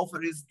the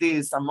offer is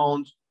this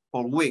amount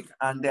per week,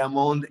 and the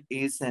amount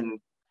is in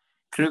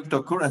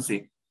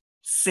cryptocurrency.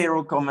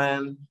 Zero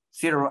comment,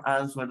 zero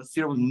answer,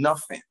 zero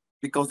nothing,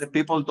 because the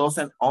people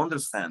doesn't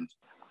understand.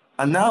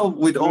 And now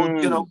with all,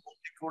 the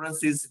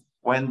currencies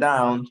went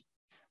down,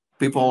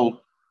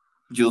 people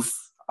just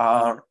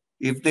are,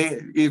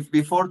 if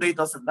before they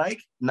doesn't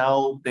like,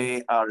 now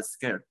they are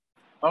scared.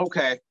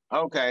 Okay.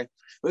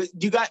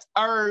 You got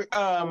our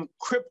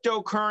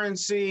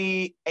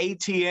cryptocurrency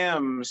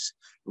ATMs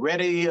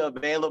ready,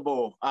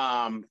 available.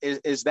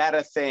 Is that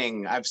a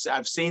thing?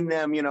 I've seen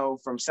them,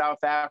 from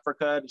South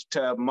Africa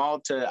to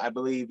Malta, I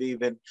believe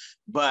even,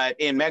 but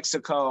in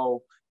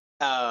Mexico,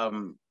 I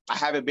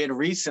haven't been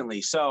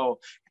recently. So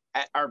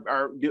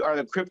are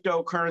the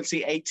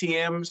cryptocurrency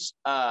ATMs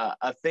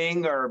a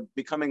thing or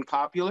becoming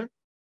popular?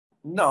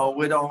 No,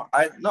 we don't.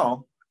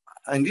 No.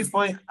 At this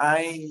point,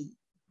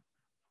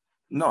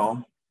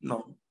 no.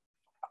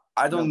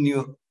 I don't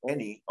knew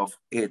any of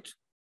it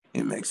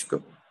in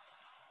Mexico.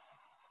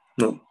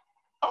 No.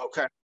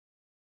 Okay.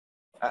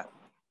 I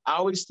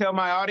always tell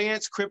my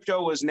audience,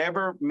 crypto was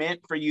never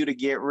meant for you to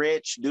get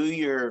rich. Do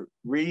your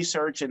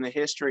research in the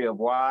history of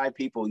why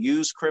people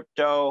use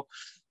crypto,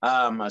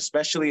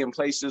 especially in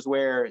places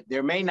where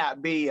there may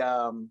not be,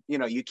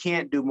 you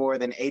can't do more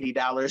than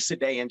 $80 a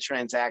day in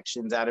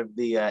transactions out of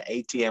the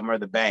ATM or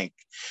the bank.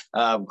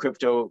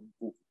 Crypto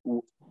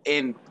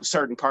in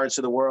certain parts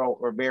of the world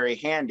are very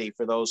handy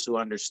for those who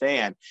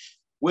understand.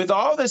 With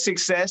all the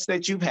success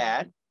that you've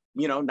had,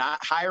 not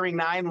hiring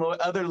 9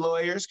 other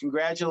lawyers,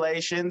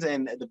 congratulations,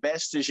 and the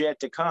best is yet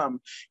to come.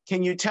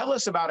 Can you tell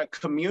us about a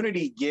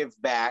community give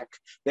back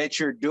that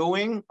you're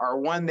doing, or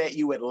one that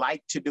you would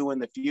like to do in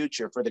the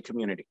future for the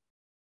community?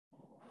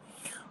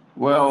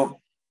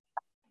 Well,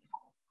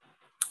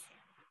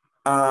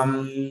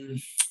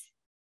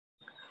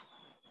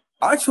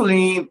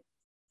 actually,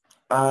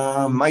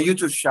 my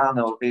YouTube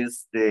channel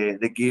is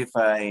the gift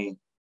I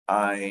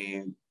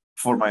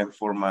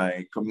for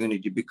my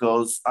community,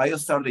 because I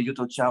started a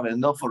YouTube channel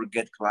not for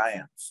get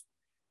clients.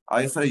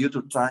 I started a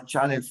YouTube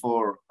channel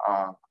for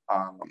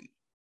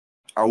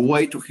a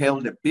way to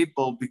help the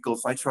people,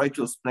 because I try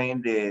to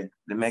explain the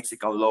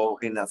Mexican law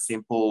in a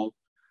simple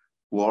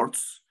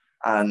words,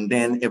 and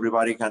then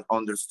everybody can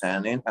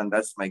understand it, and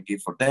that's my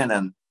gift for them.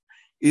 And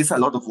it's a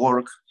lot of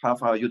work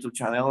have a YouTube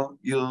channel.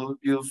 You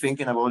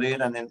thinking about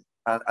it, and then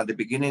at the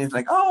beginning it's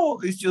like, oh,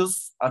 it's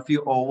just a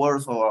few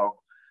hours, or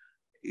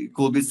it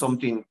could be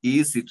something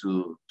easy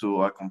to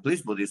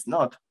accomplish, but it's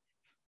not.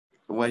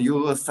 When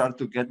you start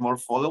to get more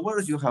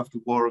followers, you have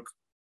to work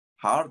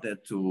harder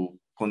to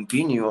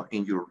continue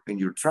in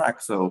your track.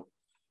 So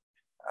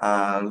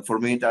for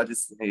me, that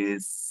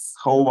is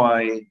how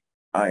I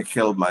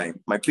help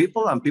my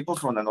people and people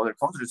from another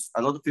countries.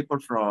 A lot of people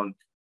from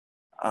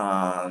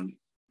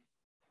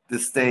the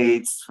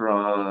States,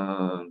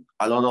 from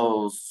a lot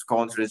of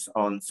countries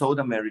on South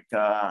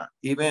America,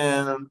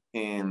 even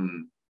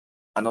in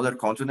another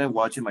continent,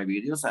 watching my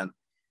videos and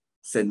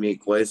send me a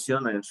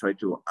question and try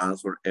to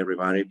answer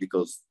everybody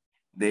because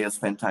they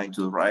spend time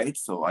to write,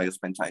 so I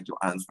spend time to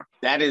answer.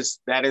 That is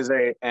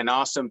an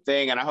awesome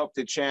thing, and I hope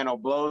the channel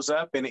blows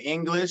up in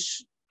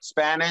English,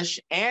 Spanish,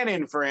 and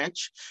in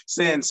French.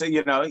 Since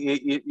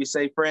you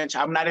say French,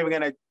 I'm not even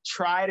gonna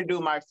try to do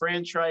my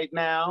French right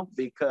now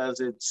because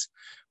it's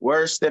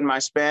worse than my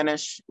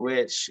Spanish,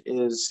 which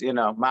is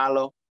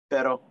malo,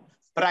 pero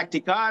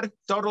practicar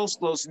todos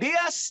los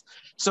días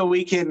so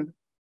we can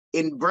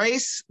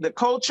embrace the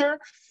culture.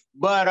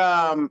 But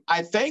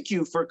I thank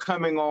you for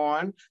coming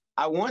on.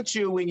 I want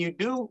you, when you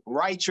do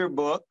write your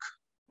book,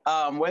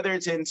 whether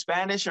it's in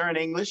Spanish or in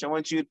English, I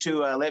want you to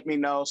let me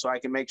know so I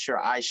can make sure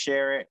I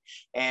share it.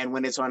 And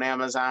when it's on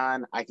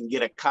Amazon, I can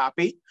get a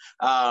copy.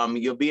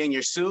 You'll be in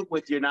your suit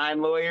with your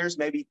 9 lawyers,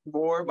 maybe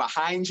more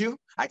behind you.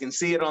 I can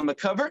see it on the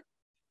cover.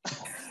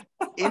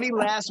 Any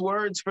last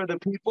words for the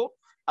people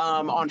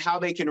on how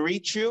they can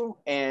reach you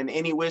and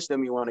any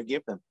wisdom you want to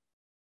give them?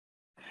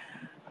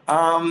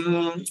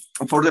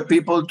 For the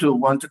people to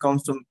want to come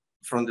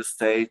from the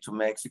state to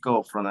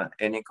Mexico, from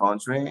any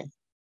country,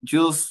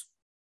 just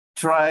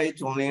try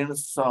to learn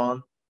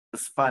some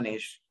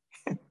Spanish.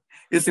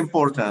 It's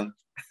important.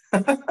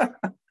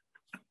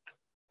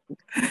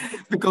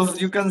 Because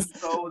you can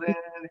show them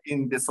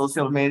in the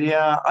social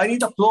media, I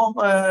need a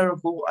plumber,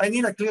 I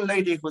need a clean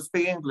lady who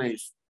speaks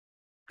English.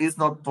 It's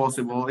not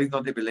possible, it's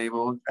not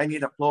available. I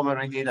need a plumber,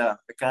 I need a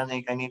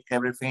mechanic, I need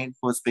everything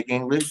who speaks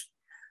English.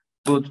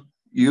 But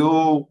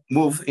you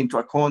move into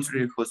a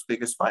country who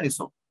speaks Spanish,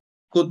 so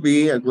could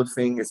be a good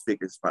thing to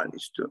speak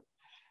Spanish too.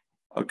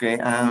 Okay,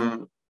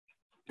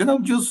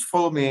 just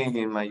follow me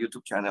in my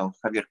YouTube channel,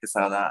 Javier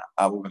Quezada,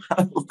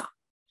 abogado.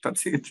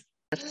 That's it.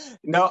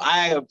 No,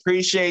 I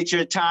appreciate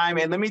your time.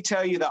 And let me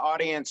tell you, the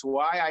audience,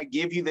 why I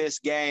give you this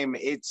game.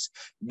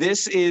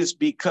 This is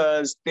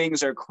because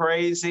things are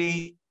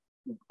crazy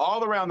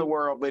all around the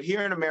world, but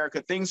here in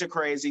America, things are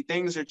crazy,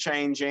 things are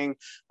changing,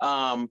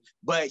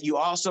 but you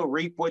also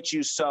reap what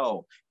you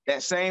sow.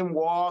 That same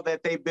wall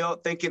that they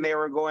built thinking they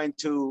were going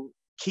to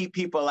keep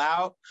people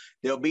out,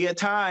 there'll be a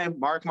time,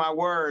 mark my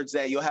words,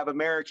 that you'll have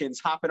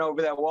Americans hopping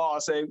over that wall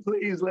saying,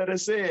 please let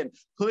us in,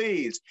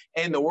 please.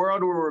 And the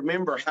world will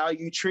remember how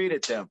you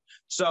treated them.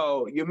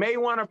 So you may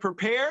want to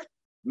prepare.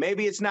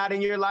 Maybe it's not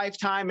in your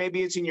lifetime,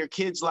 maybe it's in your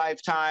kid's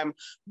lifetime,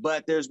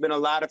 but there's been a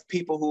lot of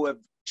people who have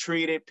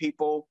treated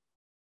people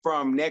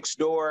from next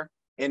door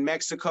in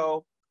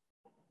Mexico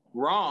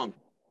wrong.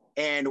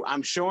 And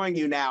I'm showing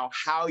you now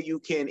how you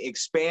can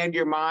expand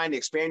your mind,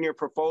 expand your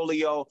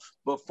portfolio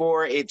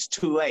before it's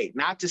too late.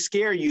 Not to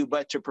scare you,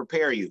 but to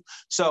prepare you.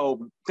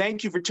 So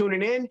thank you for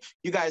tuning in.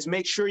 You guys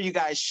make sure you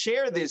guys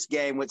share this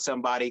game with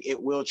somebody.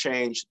 It will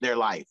change their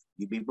life.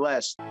 You be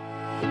blessed.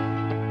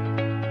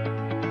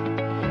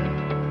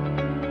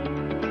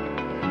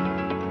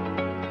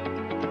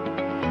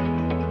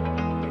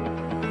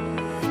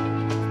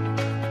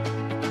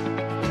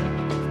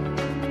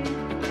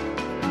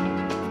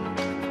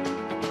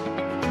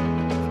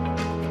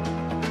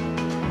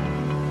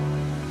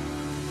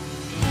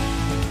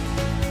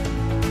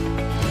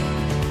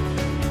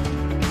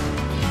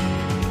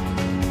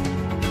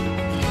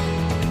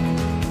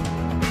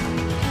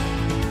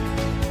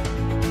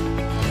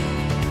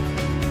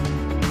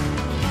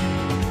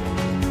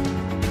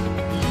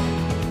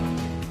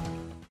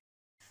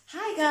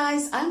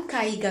 Guys, I'm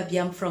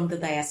Javier from the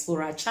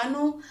Diaspora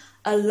channel,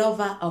 a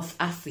lover of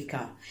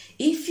Africa.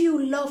 If you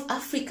love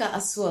Africa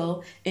as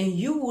well and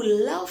you would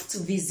love to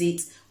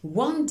visit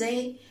one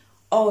day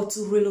or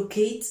to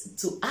relocate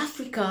to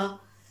Africa,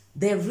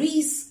 there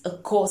is a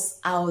course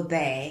out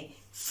there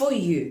for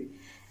you.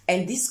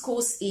 And this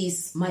course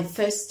is my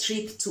first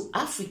trip to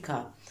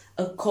Africa,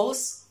 a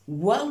course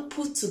well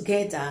put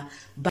together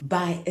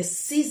by a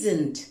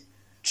seasoned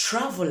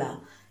traveler,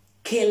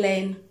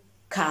 Kellen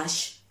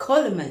Cash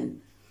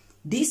Coleman.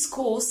 This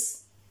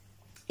course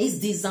is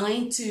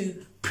designed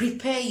to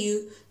prepare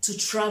you to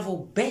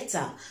travel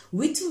better,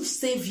 which will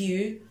save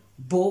you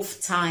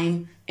both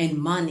time and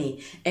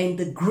money. And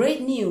the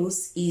great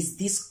news is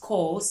this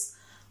course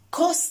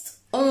costs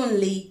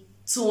only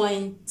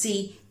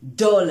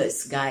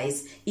 $20,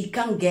 guys. It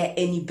can't get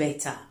any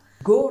better.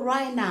 Go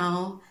right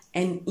now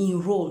and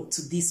enroll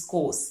to this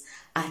course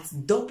at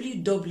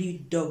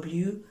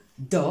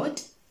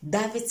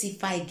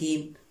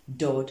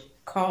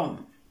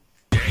www.diversifygame.com.